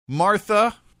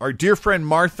Martha, our dear friend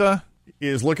Martha,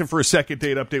 is looking for a second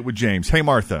date update with James. Hey,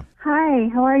 Martha. Hi,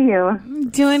 how are you?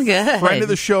 Doing good. Friend of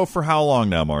the show for how long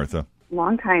now, Martha?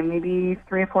 Long time, maybe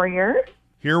 3 or 4 years.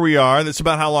 Here we are. That's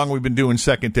about how long we've been doing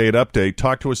second date update.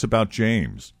 Talk to us about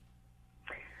James.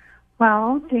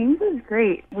 Well, James is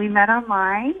great. We met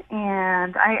online,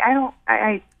 and I'm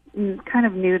kind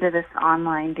of new to this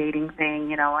online dating thing.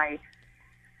 You know,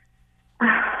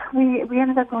 we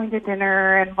ended up going to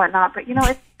dinner and whatnot, but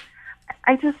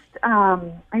I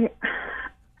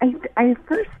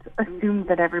first assumed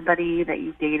that everybody that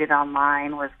you dated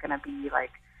online was going to be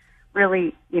like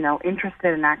really,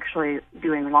 interested in actually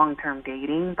doing long-term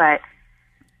dating, but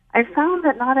I found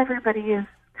that not everybody is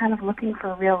kind of looking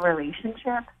for a real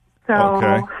relationship. So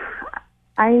Okay.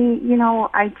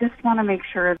 I just want to make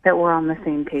sure that we're on the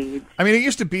same page. I mean, it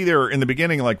used to be there in the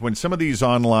beginning, like when some of these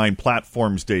online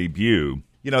platforms debut,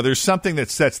 there's something that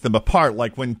sets them apart.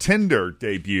 Like when Tinder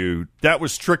debuted, that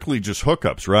was strictly just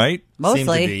hookups, right? Mostly.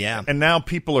 Seems to be, yeah. And now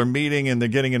people are meeting and they're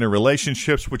getting into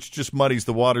relationships, which just muddies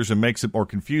the waters and makes it more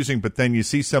confusing. But then you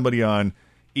see somebody on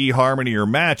eHarmony or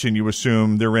Match and you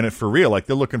assume they're in it for real, like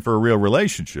they're looking for a real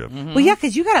relationship. Well, yeah,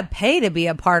 because you got to pay to be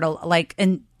a part of, like,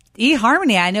 in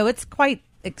eHarmony, I know it's quite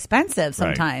expensive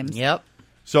sometimes. Yep.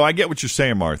 So I get what you're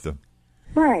saying, Martha.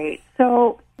 Right.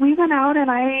 So we went out,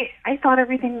 and I thought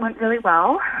everything went really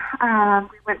well.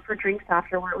 We went for drinks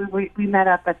afterward. We met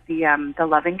up at the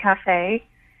Loving Cafe,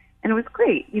 and it was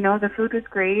great. The food was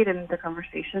great, and the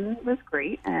conversation was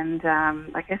great. And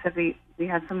like I said, we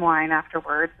had some wine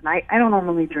afterwards. And I don't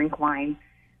normally drink wine.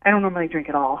 I don't normally drink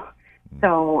at all.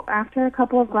 So after a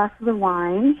couple of glasses of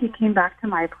wine, he came back to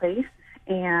my place,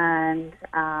 and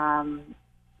I'll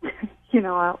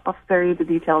spare you the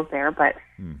details there, but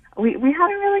we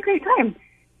had a really great time.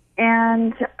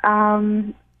 And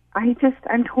I'm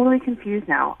totally confused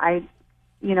now.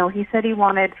 He said he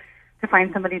wanted to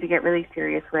find somebody to get really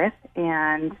serious with,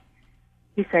 and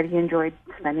he said he enjoyed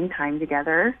spending time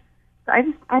together. So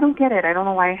I don't get it. I don't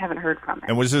know why I haven't heard from him.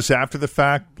 And was this after the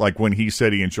fact? Like when he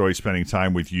said he enjoyed spending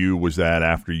time with you, was that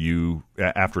after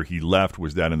he left?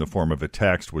 Was that in the form of a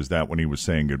text? Was that when he was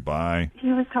saying goodbye?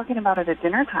 He was talking about it at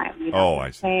dinner time. Oh,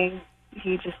 I see. Saying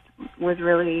he just was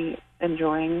really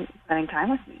enjoying spending time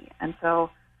with me. And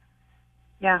so,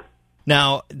 yeah.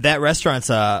 Now, that restaurant's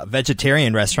a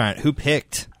vegetarian restaurant. Who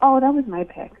picked? Oh, that was my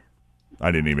pick. I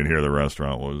didn't even hear the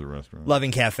restaurant. What was the restaurant?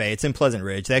 Loving Cafe. It's in Pleasant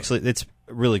Ridge. Actually, it's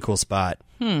a really cool spot.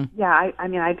 Yeah,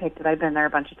 I picked it. I've been there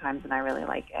a bunch of times, and I really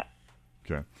like it.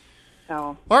 Okay.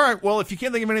 So. All right. Well, if you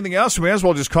can't think of anything else, we may as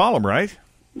well just call him, right?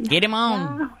 Get him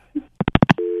on. Yeah.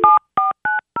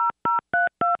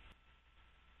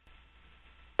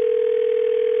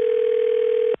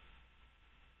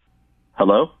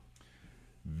 Hello?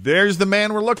 There's the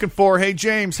man we're looking for. Hey,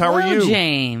 James, how are you?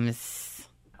 James.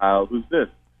 Who's this?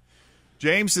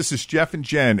 James, this is Jeff and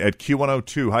Jen at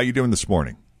Q102. How you doing this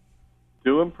morning?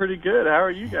 Doing pretty good. How are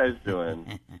you guys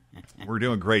doing? We're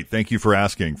doing great. Thank you for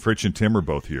asking. Fritch and Tim are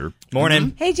both here.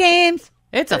 Morning. Hey, James.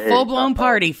 It's a Hey, full-blown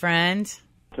party, friend.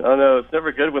 Oh, no, it's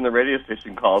never good when the radio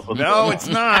station calls. What's No, going on? it's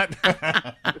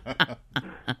not.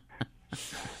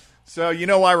 So you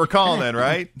know why we're calling then,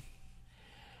 right?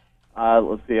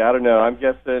 Let's see. I don't know. I'm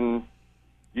guessing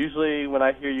usually when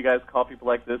I hear you guys call people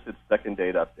like this, it's second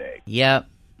date update. Yep.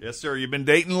 Yes, sir. You been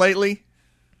dating lately?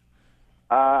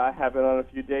 I have been on a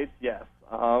few dates, yes.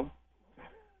 Oh,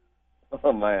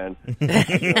 man. I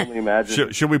can only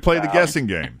imagine. Should we play the guessing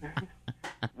game?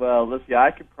 Well, let's see.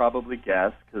 I could probably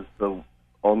guess because the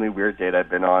only weird date I've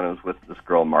been on was with this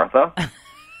girl, Martha.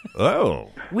 Oh.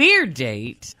 Weird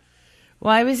date.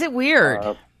 Why was it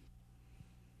weird?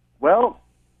 Well,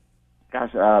 gosh,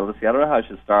 let's see. I don't know how I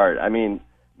should start. I mean,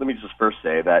 let me just first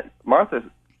say that Martha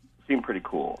seemed pretty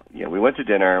cool. We went to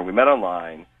dinner. We met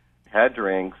online. Had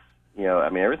drinks.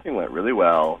 Everything went really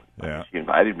well. Yeah. She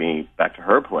invited me back to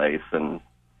her place, and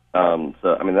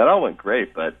that all went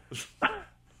great. But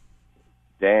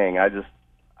dang, I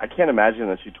can't imagine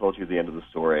that she told you the end of the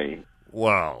story.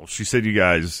 Well, she said you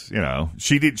guys,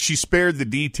 she spared the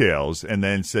details and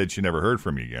then said she never heard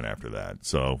from you again after that.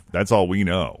 So that's all we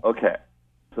know. Okay.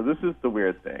 So this is the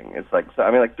weird thing. It's like,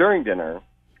 during dinner,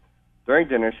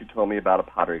 she told me about a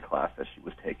pottery class that she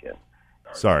was taking.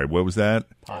 Sorry, what was that?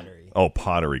 Pottery. Oh,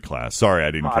 pottery class. Sorry,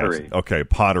 I didn't catch it. Okay,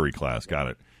 pottery class. Got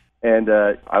it. And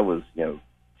I was,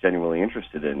 genuinely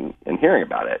interested in hearing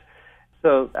about it.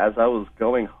 So as I was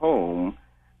going home,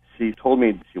 she told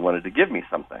me she wanted to give me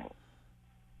something.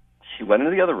 She went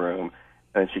into the other room,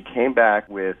 and she came back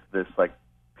with this,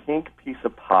 pink piece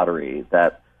of pottery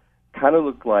that kind of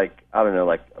looked like, I don't know,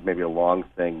 like maybe a long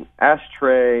thing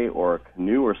ashtray or a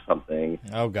canoe or something.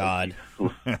 Oh, God. She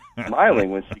was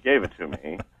smiling when she gave it to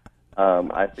me.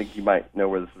 I think you might know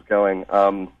where this is going.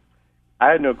 I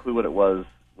had no clue what it was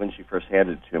when she first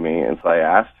handed it to me, and so I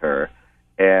asked her,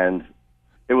 and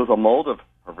it was a mold of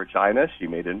her vagina she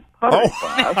made in pottery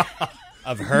class.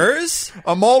 Of hers?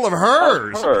 A mold of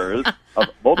hers. A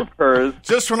mold of hers.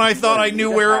 Just when I thought I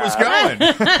knew where it was going.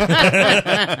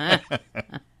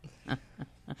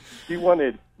 She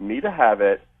wanted me to have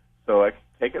it so I could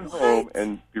take it home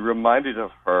and be reminded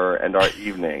of her and our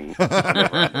evening.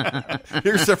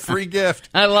 Here's a free gift.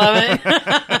 I love it.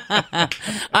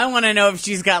 I want to know if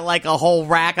she's got like a whole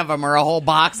rack of them or a whole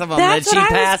box of them That's that she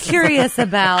what I was passes. curious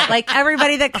about. Like,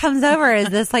 everybody that comes over, is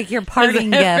this like your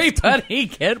parting gift? Everybody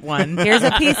get one. Here's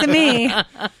a piece of me.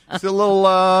 It's a little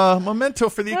memento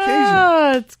for the occasion.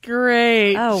 Oh, it's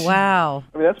great. Oh, wow.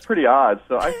 I mean, that's pretty odd.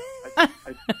 So I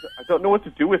don't know what to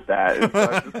do with that. And so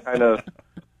I just kind of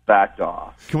backed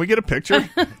off. Can we get a picture?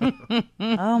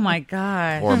 Oh, my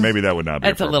God. Or maybe that would not be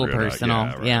That's a little appropriate. personal.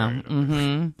 Right, Yeah. right.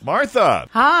 Mm-hmm. Martha,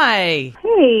 Hi.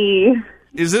 Hey.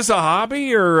 is this a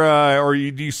hobby or do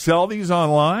you sell these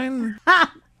online?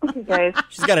 Okay, guys.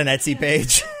 She's got an Etsy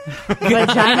page.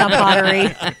 Vagina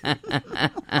pottery.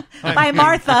 By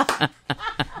Martha.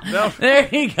 There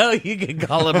you go. You can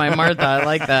call it my Martha. I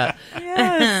like that.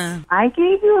 I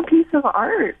gave you a piece of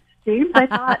art, James.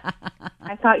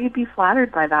 I thought you'd be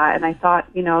flattered by that, and I thought,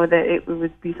 that it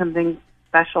would be something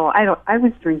special. I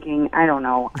was drinking. I don't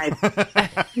know.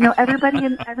 Everybody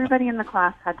in the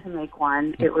class had to make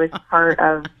one. It was part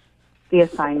of the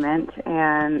assignment,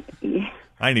 and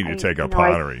I need to take up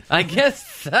pottery. I guess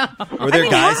so. Were there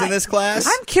guys in this class?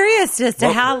 I'm curious as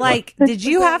to how, did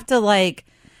you have to,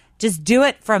 just do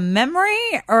it from memory,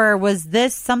 or was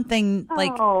this something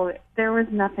Oh, there was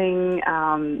nothing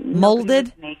molded? nobody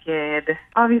was naked.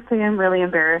 Obviously, I'm really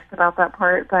embarrassed about that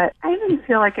part, but I didn't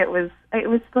feel like it was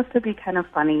supposed to be kind of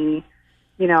funny.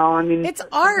 It's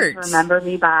art. Remember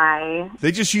me by.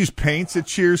 They just use paints at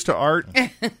Cheers to Art.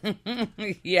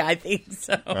 Yeah, I think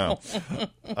so.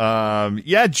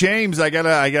 Yeah, James, I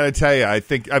gotta tell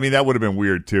you, that would have been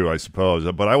weird too, I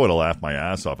suppose, but I would have laughed my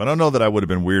ass off. I don't know that I would have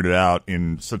been weirded out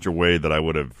in such a way that I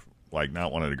would have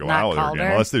not wanted to go out with her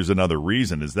again, unless there's another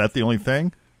reason. Is that the only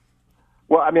thing?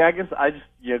 Well, I mean, I guess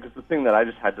because the thing that I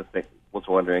just had to was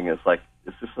wondering is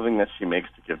is this something that she makes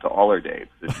to give to all her dates?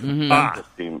 It just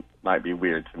might be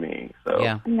weird to me. So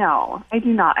Yeah. No, I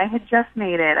do not. I had just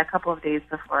made it a couple of days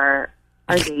before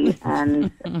our date, and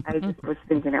I just was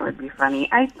thinking it would be funny.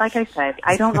 Like I said,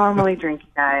 I don't normally drink, you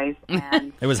guys,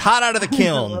 and It was hot out of the I was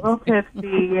kiln. a little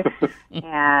tipsy,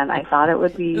 and I thought it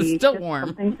would be It's still just warm.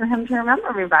 something for him to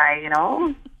remember me by.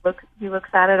 He looks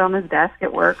at it on his desk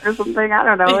at work or something. I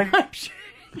don't know. And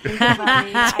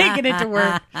Taking it to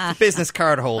work. Business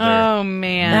card holder. Oh,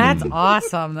 man. That's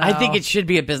awesome, though. I think it should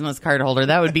be a business card holder.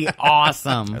 That would be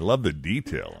awesome. I love the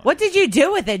detail. What did you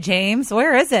do with it, James?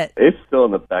 Where is it? it's still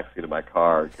in the backseat of my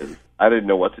car because I didn't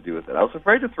know what to do with it. I was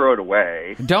afraid to throw it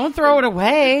away. Don't throw it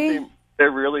away. They're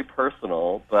really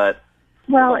personal, but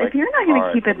well, if you're not going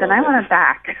to keep it, then I want it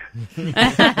back.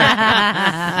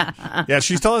 Yeah,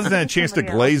 she still hasn't had a chance to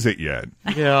glaze it yet.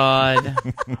 God.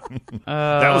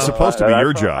 That was supposed to be your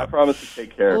I job. promise to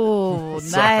take care of it. Oh,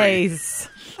 Sorry. nice.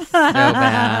 So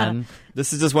bad.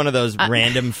 This is just one of those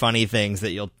random funny things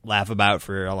that you'll laugh about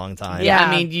for a long time. Yeah, Yeah.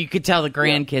 I mean, you could tell the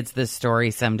grandkids this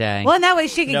story someday. Well, and that way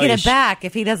she could No, get you it back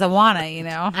if he doesn't want it,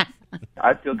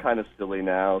 I feel kind of silly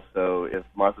now, so if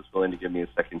Martha's willing to give me a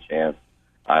second chance,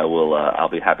 I will. I'll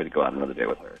be happy to go out another day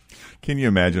with her. Can you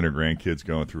imagine her grandkids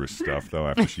going through her stuff, though,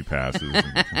 after she passes?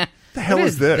 What the hell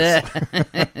is this?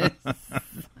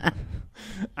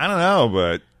 I don't know,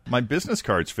 but my business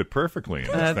cards fit perfectly in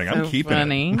this That's thing. I'm so keeping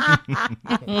funny.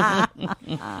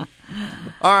 it.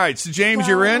 All right, so James,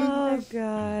 you're in? Oh,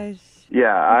 gosh.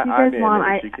 Yeah, If you I'm guys in. want,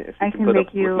 If you I can can put make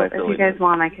up you. with my If you silliness. guys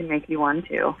want, I can make you one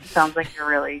too. Sounds like you're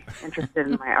really interested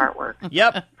in my artwork.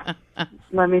 Yep.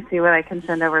 Let me see what I can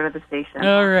send over to the station.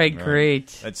 All right, great.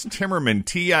 That's Timmerman,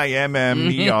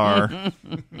 Timmerman.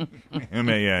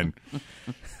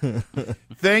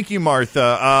 Thank you,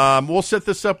 Martha. We'll set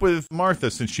this up with Martha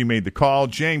since she made the call.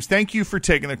 James, thank you for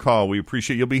taking the call. We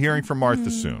appreciate You'll be hearing from Martha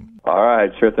soon. All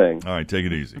right, sure thing. All right, take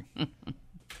it easy.